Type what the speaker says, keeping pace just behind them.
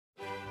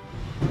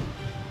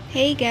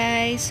Hey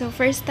guys! So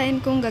first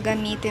time kong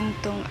gagamitin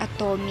tong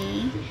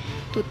ATOMY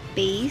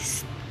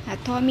toothpaste.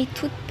 ATOMY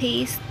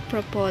Toothpaste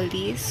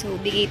Propolis. So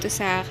bigay ito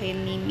sa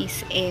akin ni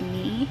Miss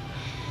Emmy.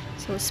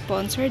 So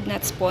sponsored,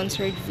 not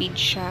sponsored vid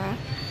siya.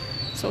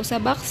 So sa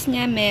box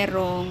niya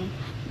merong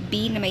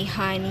bee na may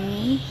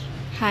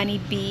honey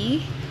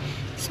bee.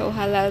 So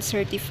halal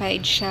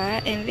certified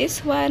siya. And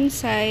this one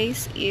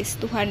size is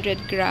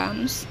 200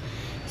 grams.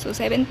 So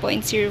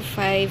 7.05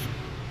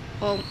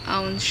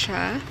 ounce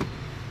siya.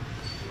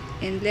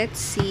 And let's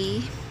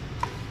see.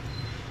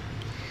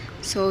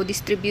 So,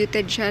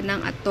 distributed siya ng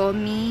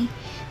ATOMY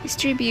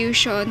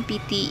Distribution,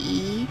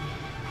 PTE.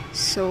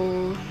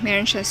 So,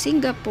 meron siya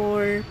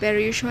Singapore, pero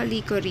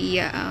usually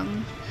Korea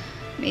ang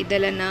may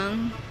dala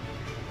ng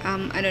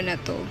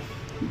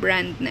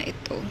brand na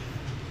ito.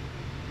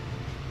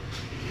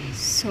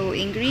 So,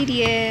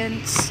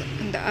 ingredients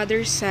on the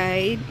other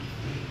side.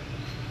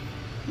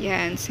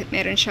 Yan,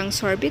 meron siyang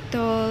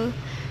sorbitol,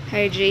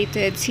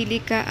 hydrated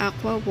silica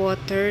aqua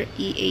water,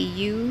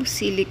 EAU,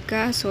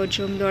 silica,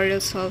 sodium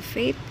lauryl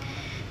sulfate,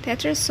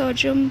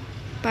 tetrasodium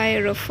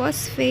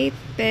pyrophosphate,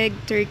 PEG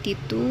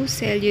 32,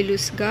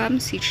 cellulose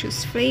gum,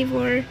 citrus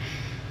flavor,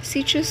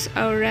 citrus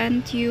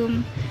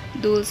aurantium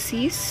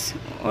dulcis,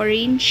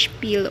 orange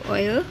peel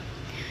oil,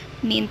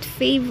 mint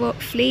flavor,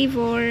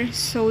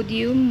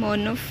 sodium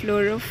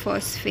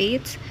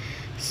monofluorophosphate,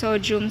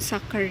 sodium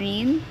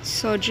saccharin,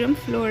 sodium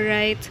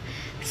fluoride,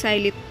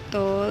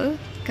 xylitol,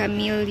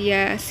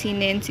 Camellia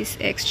sinensis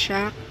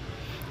extract,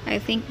 I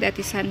think that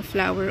is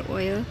sunflower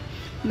oil,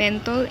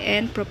 menthol,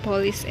 and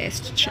propolis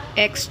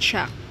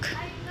extract.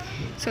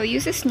 So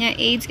uses niya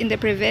aids in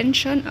the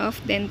prevention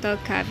of dental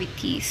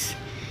cavities.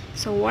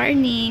 So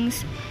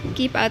warnings: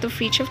 keep out of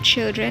reach of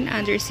children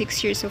under 6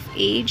 years of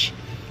age.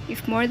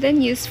 If more than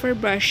used for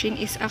brushing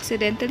is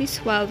accidentally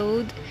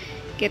swallowed,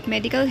 get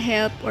medical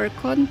help or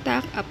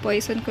contact a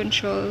poison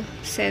control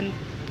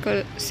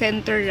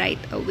center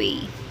right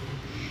away.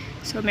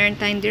 So, meron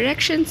tayong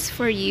directions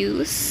for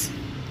use.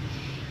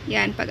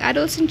 Yan, pag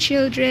adults and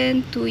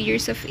children, 2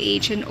 years of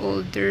age and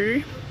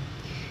older.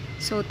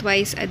 So,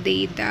 twice a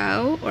day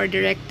daw, or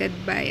directed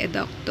by a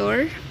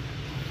doctor,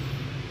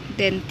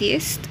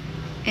 dentist.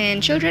 And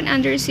children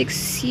under 6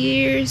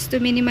 years, to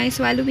minimize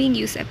swallowing,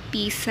 use a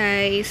pea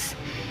size.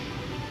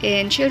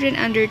 And children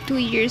under 2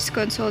 years,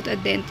 consult a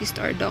dentist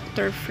or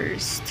doctor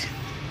first.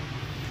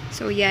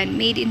 So, yan,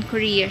 made in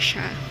Korea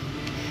siya.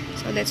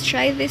 So, let's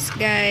try this,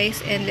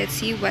 guys, and let's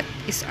see what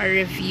is our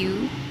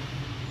review.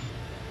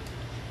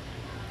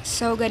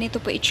 So, ganito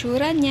po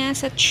itsura niya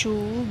sa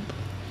tube.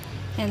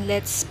 And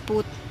let's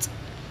put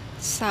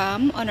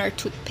some on our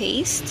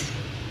toothpaste.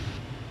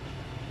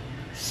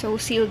 So,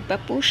 sealed pa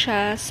po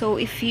siya. So,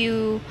 if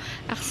you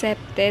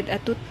accepted a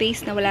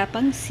toothpaste na wala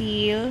pang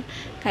seal,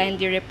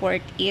 kindly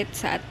report it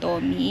sa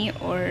ATOMY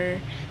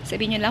or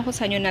sabihin nyo lang kung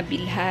saan nyo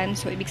nabilhan.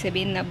 So, ibig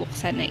sabihin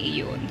nabuksan na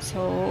iyon.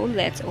 So,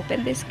 let's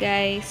open this,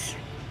 guys.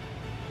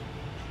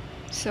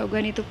 So,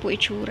 ganito po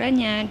itsura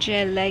niya.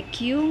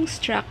 Gel-like yung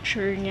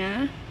structure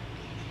niya.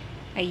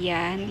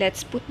 Ayan.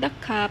 Let's put the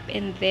cap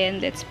and then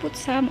let's put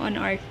some on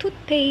our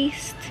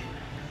toothpaste.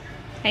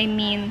 I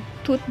mean,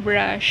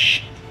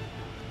 toothbrush.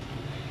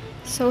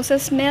 So,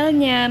 sa smell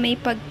niya, may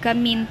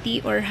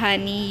pagka-minty or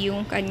honey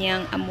yung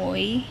kanyang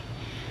amoy.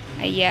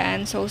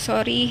 Ayan. So,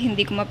 sorry,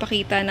 hindi ko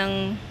mapakita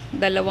ng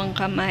dalawang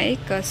kamay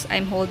because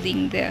I'm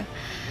holding the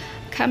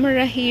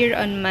camera here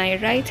on my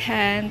right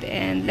hand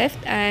and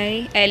left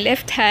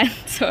hand,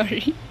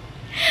 sorry,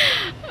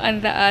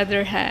 on the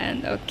other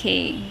hand.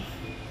 Okay.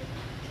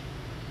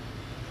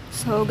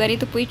 So,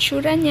 ganito po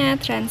itsura niya,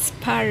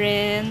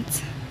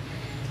 transparent.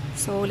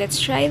 So, let's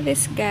try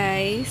this,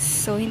 guys.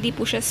 So, hindi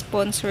po siya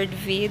sponsored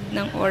vid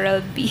ng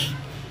Oral-B.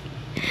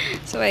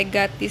 So, I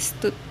got this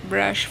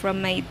toothbrush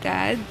from my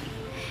dad.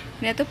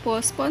 And ito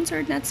po,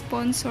 sponsored, not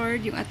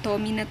sponsored, yung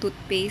ATOMY na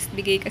toothpaste.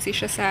 Bigay kasi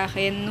siya sa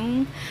akin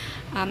nung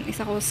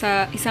isa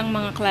sa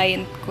mga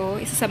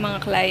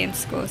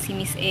clients ko, si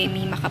Miss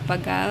Emmy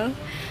Makapagal.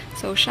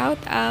 So,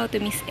 shout out to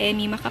Miss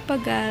Emmy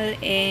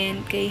Makapagal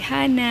and kay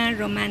Hana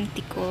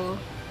Romantico.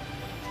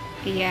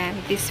 Ayan,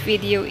 this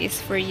video is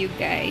for you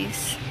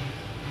guys.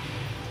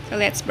 So,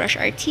 let's brush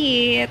our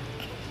teeth.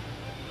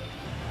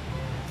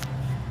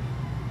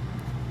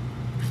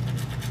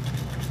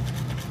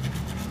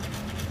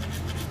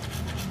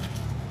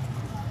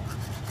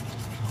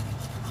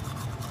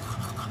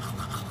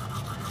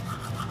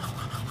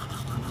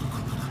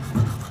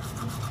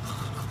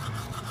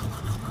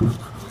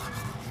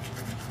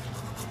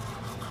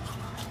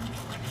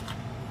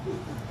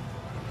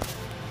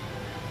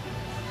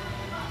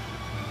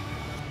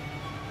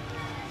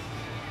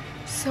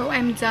 So,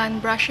 I'm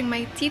done brushing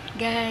my teeth,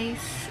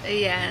 guys.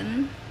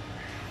 Ayan.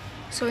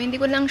 So,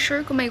 hindi ko lang sure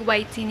kung may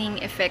whitening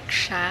effect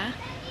siya.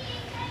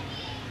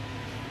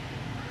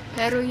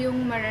 Pero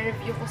yung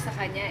ma-review ko sa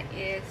kanya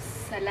is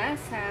sa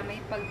lasa, may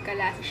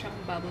pagkalasa siyang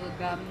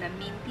bubblegum na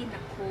minty na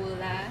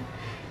cola.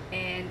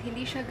 And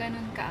hindi siya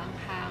ganun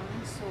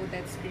kaanghang. So,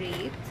 that's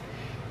great.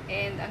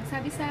 And ang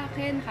sabi sa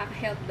akin,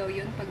 nakaka-help daw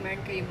yun pag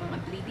meron kayong mga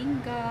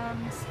bleeding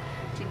gums,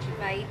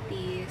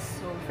 gingivitis.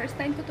 So, first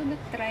time ko to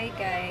na-try,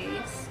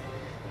 guys.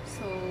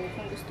 So,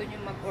 kung gusto nyo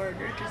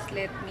mag-order, just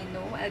let me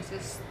know. I'll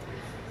just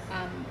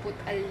put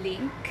a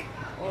link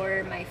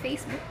or my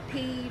Facebook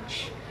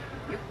page.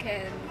 You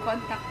can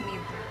contact me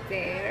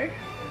there.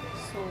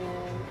 So,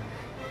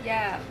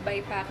 yeah,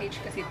 by package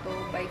kasi to,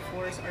 by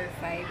 4s or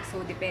 5.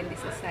 So, depende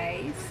sa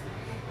size.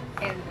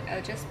 And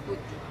I'll just put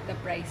the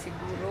price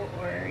siguro,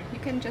 or you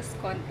can just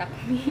contact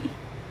me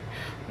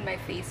on my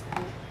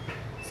Facebook.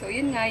 So,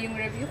 yun nga, yung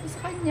review ko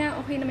sa kanya,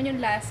 okay naman yung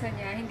lasa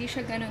niya. Hindi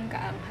siya ganun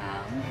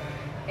kaanghang.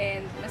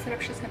 And masarap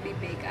siya sa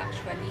bibig,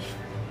 actually.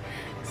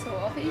 So,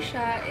 okay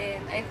siya.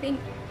 And I think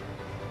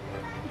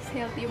it's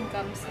healthy yung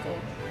gums ko.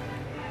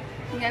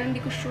 Nga lang,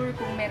 hindi ko sure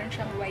kung meron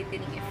siyang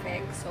whitening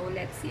effect. So,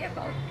 let's see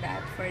about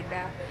that for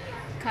the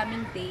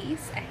coming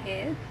days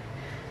ahead.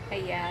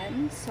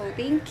 Ayan. So,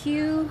 thank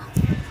you,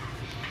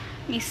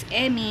 Miss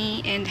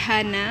Emmy and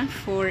Hannah,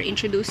 for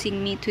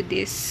introducing me to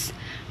this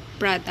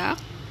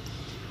product.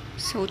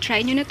 So,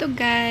 try nyo na to,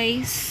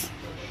 guys.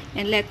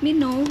 And let me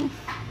know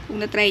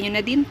kung na-try nyo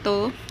na din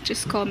to.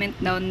 Just comment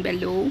down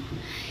below.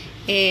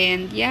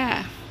 And,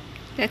 yeah.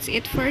 That's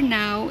it for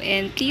now.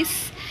 And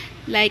please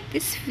like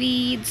this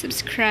feed,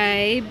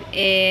 subscribe,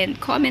 and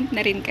comment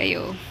na rin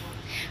kayo.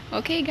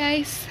 Okay,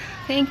 guys.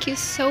 Thank you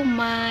so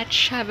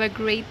much. Have a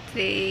great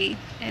day.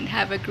 And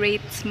have a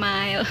great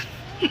smile.